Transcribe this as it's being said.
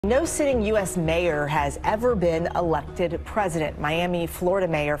No sitting U.S. mayor has ever been elected president. Miami, Florida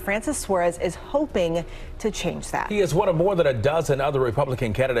Mayor Francis Suarez is hoping to change that. He is one of more than a dozen other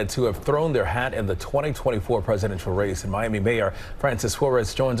Republican candidates who have thrown their hat in the 2024 presidential race. And Miami Mayor Francis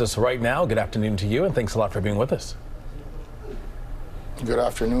Suarez joins us right now. Good afternoon to you, and thanks a lot for being with us. Good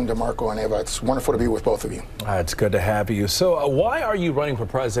afternoon, DeMarco and Eva. It's wonderful to be with both of you. It's good to have you. So why are you running for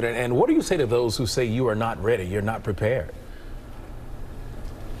president, and what do you say to those who say you are not ready, you're not prepared?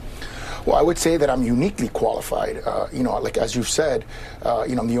 Well, I would say that I'm uniquely qualified. Like as you've said,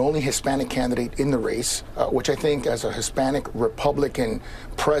 I'm the only Hispanic candidate in the race, which I think as a Hispanic Republican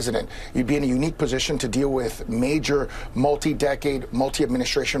president, you'd be in a unique position to deal with major multi-decade,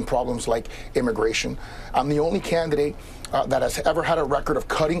 multi-administration problems like immigration. I'm the only candidate that has ever had a record of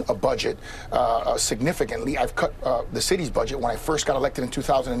cutting a budget significantly. I've cut the city's budget when I first got elected in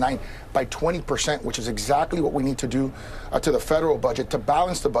 2009 by 20%, which is exactly what we need to do to the federal budget to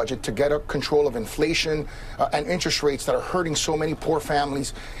balance the budget, to get control of inflation and interest rates that are hurting so many poor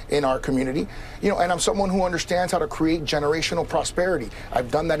families in our community. And I'm someone who understands how to create generational prosperity.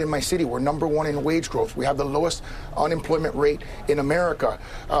 I've done that in my city. We're #1 in wage growth. We have the lowest unemployment rate in America,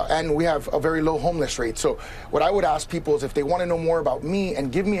 and we have a very low homeless rate. So what I would ask people is, if they want to know more about me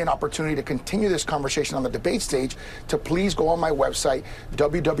and give me an opportunity to continue this conversation on the debate stage, to please go on my website,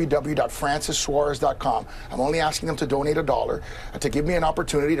 www.francissuarez.com. I'm only asking them to donate $1 to give me an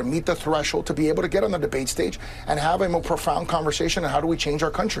opportunity to meet the threshold to be able to get on the debate stage and have a more profound conversation on how do we change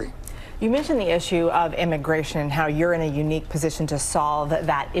our country. You mentioned the issue of immigration and how you're in a unique position to solve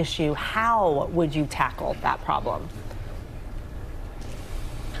that issue. How would you tackle that problem?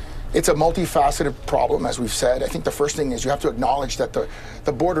 It's a multifaceted problem, as we've said. I think the first thing is you have to acknowledge that the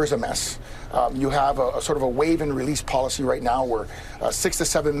border is a mess. You have a sort of a wave and release policy right now where 6 to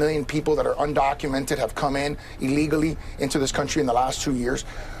 7 million people that are undocumented have come in illegally into this country in the last 2 years.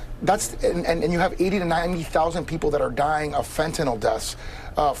 And you have 80 to 90,000 people that are dying of fentanyl deaths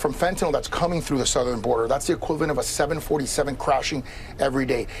from fentanyl that's coming through the southern border. That's the equivalent of a 747 crashing every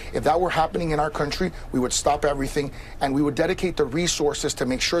day. If that were happening in our country, we would stop everything and we would dedicate the resources to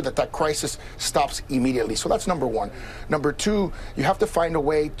make sure that that crisis stops immediately. So that's number one. Number two, you have to find a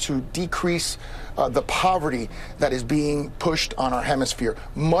way to decrease the poverty that is being pushed on our hemisphere.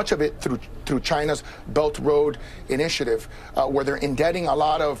 Much of it through China's Belt Road Initiative, where they're indebting a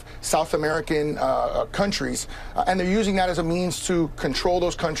lot of South American countries, and they're using that as a means to control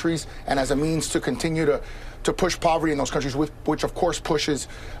those countries and as a means to continue to push poverty in those countries, which of course pushes,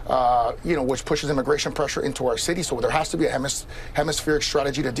 immigration pressure into our city. So there has to be a hemispheric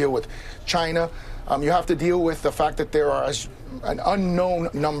strategy to deal with China. You have to deal with the fact that there are an unknown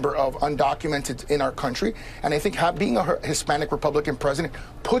number of undocumented in our country. And I think being a Hispanic Republican president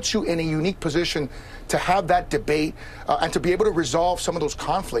puts you in a unique position to have that debate and to be able to resolve some of those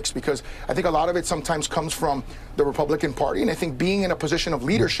conflicts, because I think a lot of it sometimes comes from the Republican Party. And I think being in a position of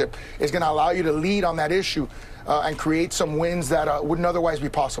leadership is going to allow you to lead on that issue and create some wins that wouldn't otherwise be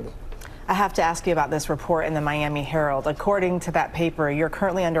possible. I have to ask you about this report in the Miami Herald. According to that paper, you're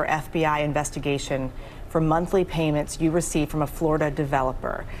currently under FBI investigation for monthly payments you received from a Florida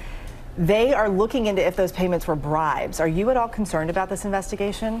developer. They are looking into if those payments were bribes. Are you at all concerned about this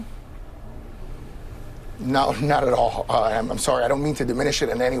investigation? No, not at all. I'm sorry, I don't mean to diminish it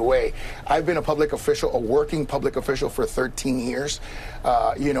in any way. I've been a public official, a working public official for 13 years.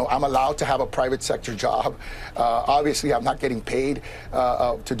 I'm allowed to have a private sector job. Obviously, I'm not getting paid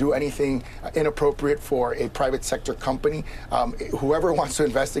to do anything inappropriate for a private sector company. Whoever wants to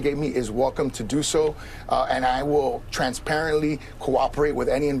investigate me is welcome to do so, and I will transparently cooperate with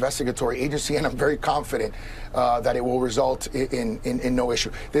any investigatory agency, and I'm very confident that it will result in no issue.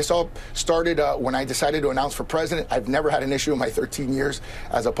 This all started when I decided to announce for president. I've never had an issue in my 13 years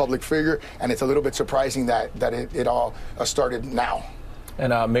as a public figure, and it's a little bit surprising that it all started now.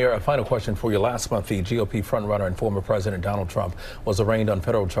 And Mayor, a final question for you. Last month, the GOP frontrunner and former President Donald Trump was arraigned on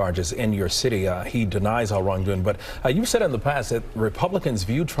federal charges in your city. He denies all wrongdoing, but you said in the past that Republicans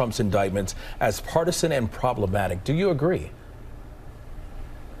view Trump's indictments as partisan and problematic. Do you agree?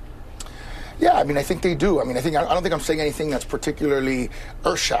 Yeah, I mean, I think they do. I don't think I'm saying anything that's particularly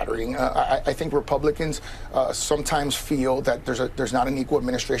earth-shattering. I think Republicans sometimes feel that there's not an equal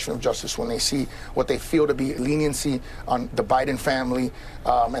administration of justice when they see what they feel to be leniency on the Biden family,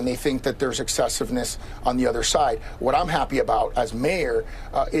 and they think that there's excessiveness on the other side. What I'm happy about as mayor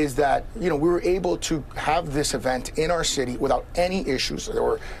is that, we were able to have this event in our city without any issues. There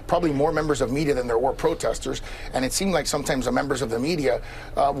were probably more members of media than there were protesters, and it seemed like sometimes the members of the media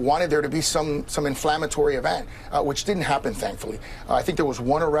wanted there to be some some inflammatory event, which didn't happen, thankfully. I think there was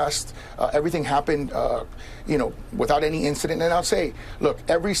one arrest. Everything happened, without any incident. And I'll say, look,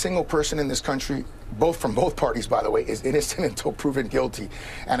 every single person in this country, from both parties, by the way, is innocent until proven guilty.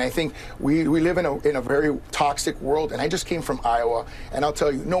 And I think we live in a very toxic world. And I just came from Iowa, and I'll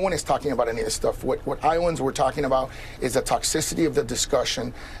tell you, no one is talking about any of this stuff. What Iowans were talking about is the toxicity of the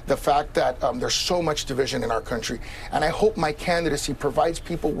discussion, the fact that there's so much division in our country. And I hope my candidacy provides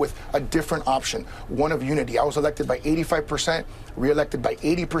people with a different option, one of unity. I was elected by 85%, reelected by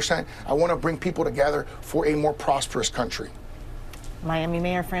 80%. I want to bring people together for a more prosperous country. Miami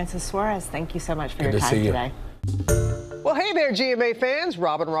Mayor Francis Suarez, thank you so much for your time today. Well, hey there, GMA fans.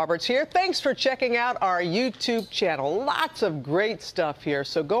 Robin Roberts here. Thanks for checking out our YouTube channel. Lots of great stuff here.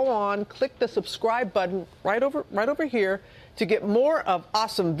 So go on, click the subscribe button right over here to get more of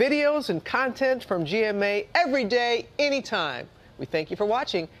awesome videos and content from GMA every day, anytime. We thank you for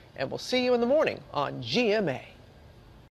watching, and we'll see you in the morning on GMA.